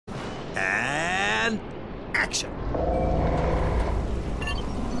action.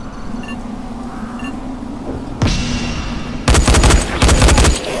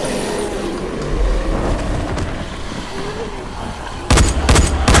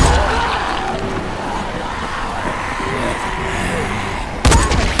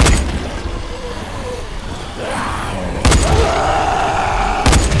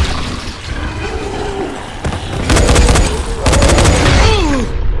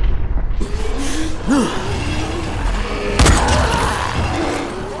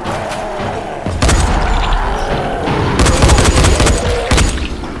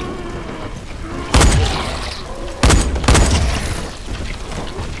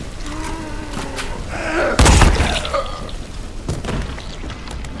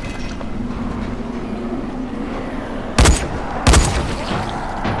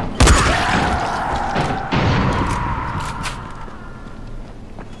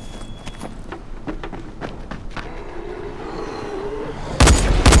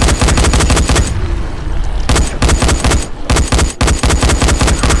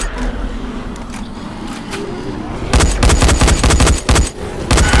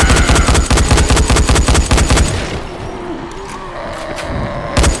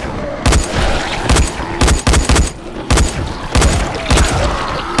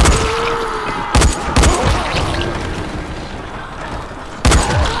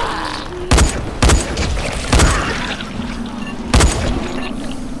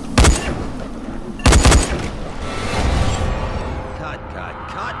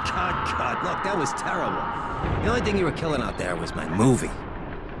 Look, that was terrible. The only thing you were killing out there was my movie.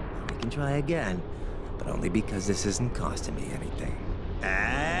 We can try again, but only because this isn't costing me anything.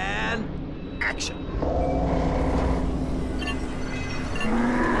 And action.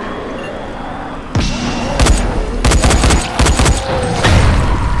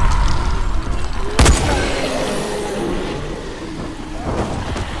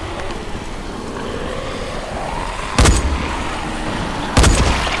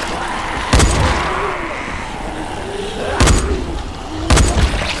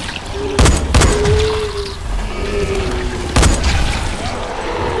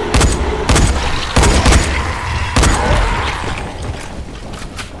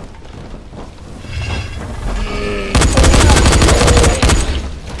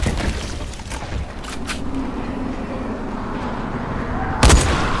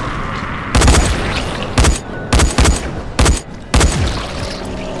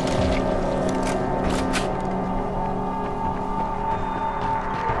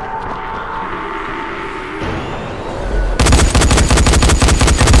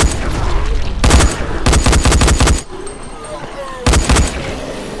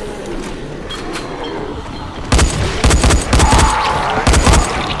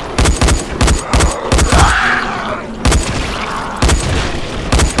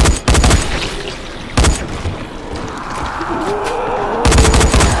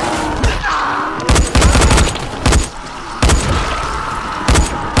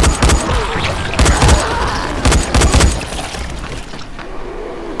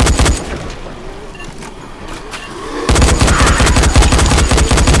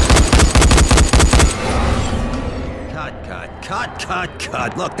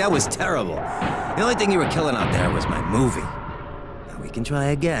 Cut. Look, that was terrible. The only thing you were killing out there was my movie. Now we can try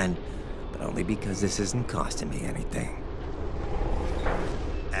again, but only because this isn't costing me anything.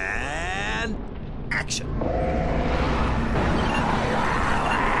 And action.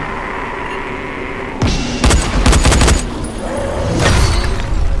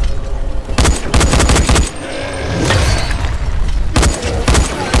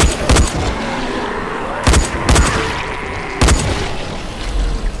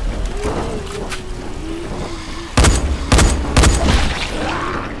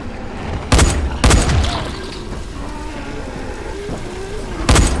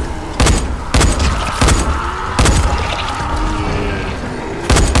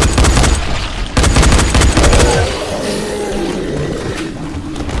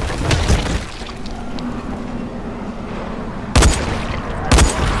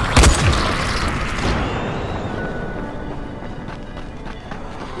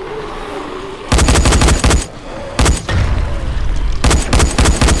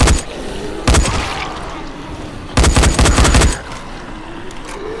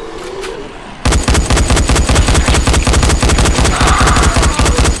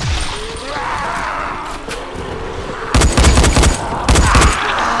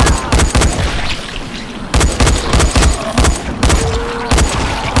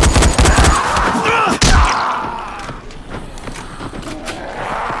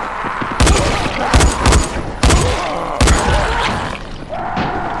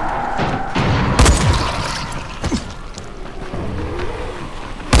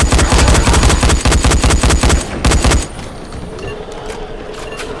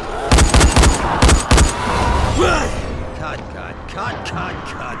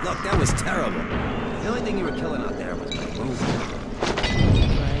 God, look, that was terrible. The only thing you were killing out there was my movie.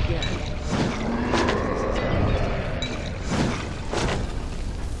 Try again.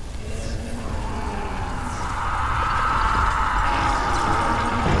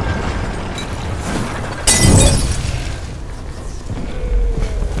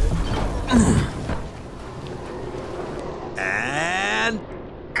 And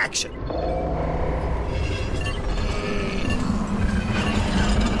action.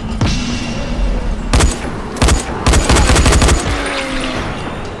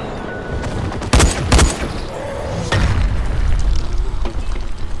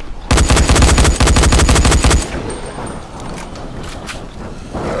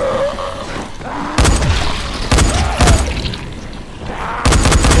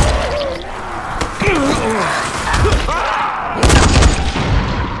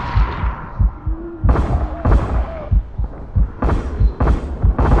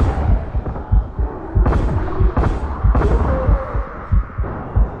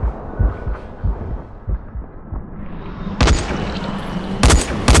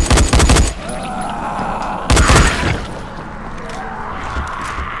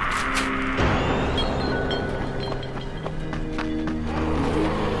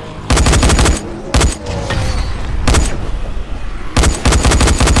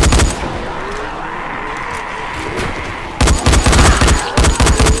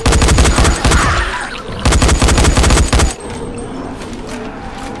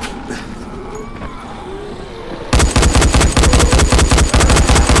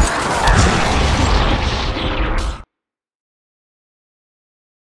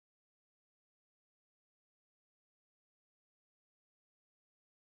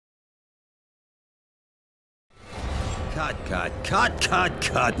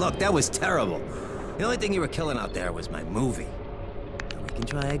 Cut. Look, that was terrible. The only thing you were killing out there was my movie. Now we can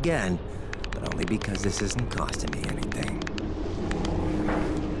try again, but only because this isn't costing me anything.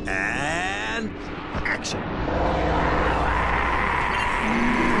 And action.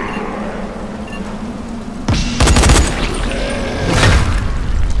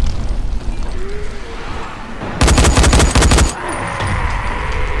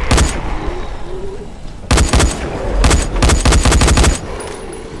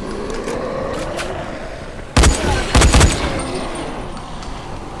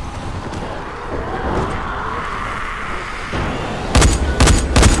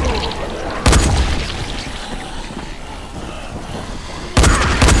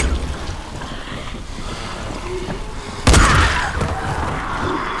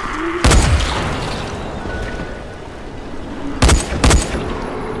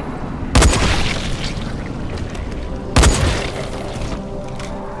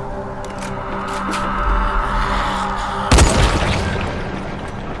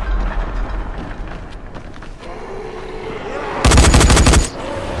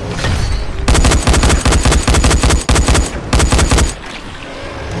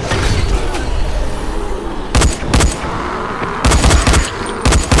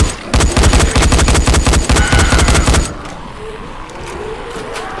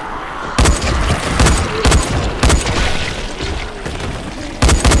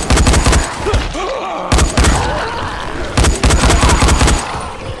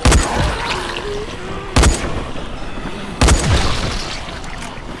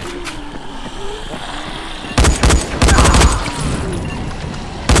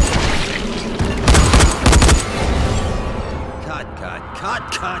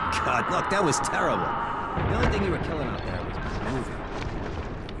 Cut. Look, that was terrible. The only thing you were killing out there was my movie.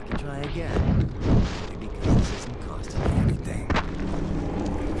 We can try again. Maybe because this isn't costing me anything.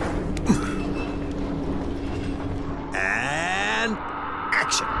 And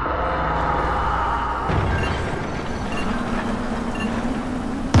action.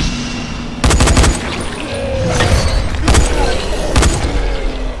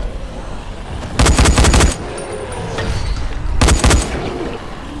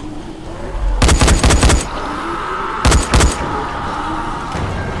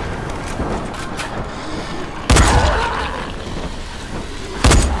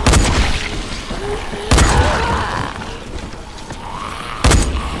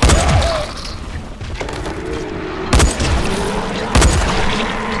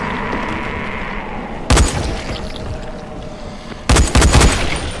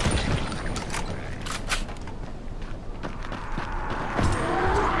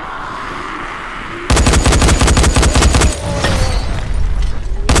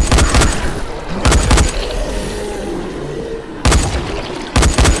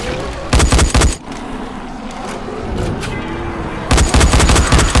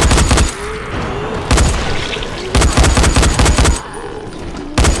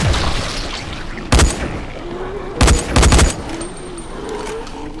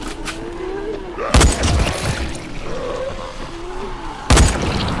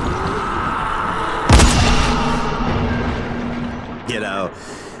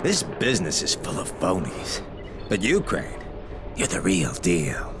 This business is full of phonies. But you, Crane, you're the real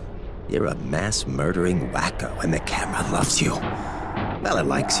deal. You're a mass-murdering wacko, and the camera loves you. Well, it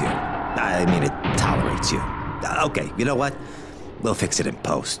likes you. I mean, it tolerates you. Okay, you know what? We'll fix it in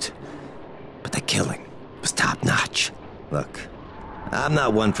post. But the killing was top-notch. Look, I'm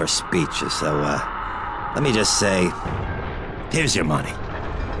not one for speeches, so, let me just say, here's your money.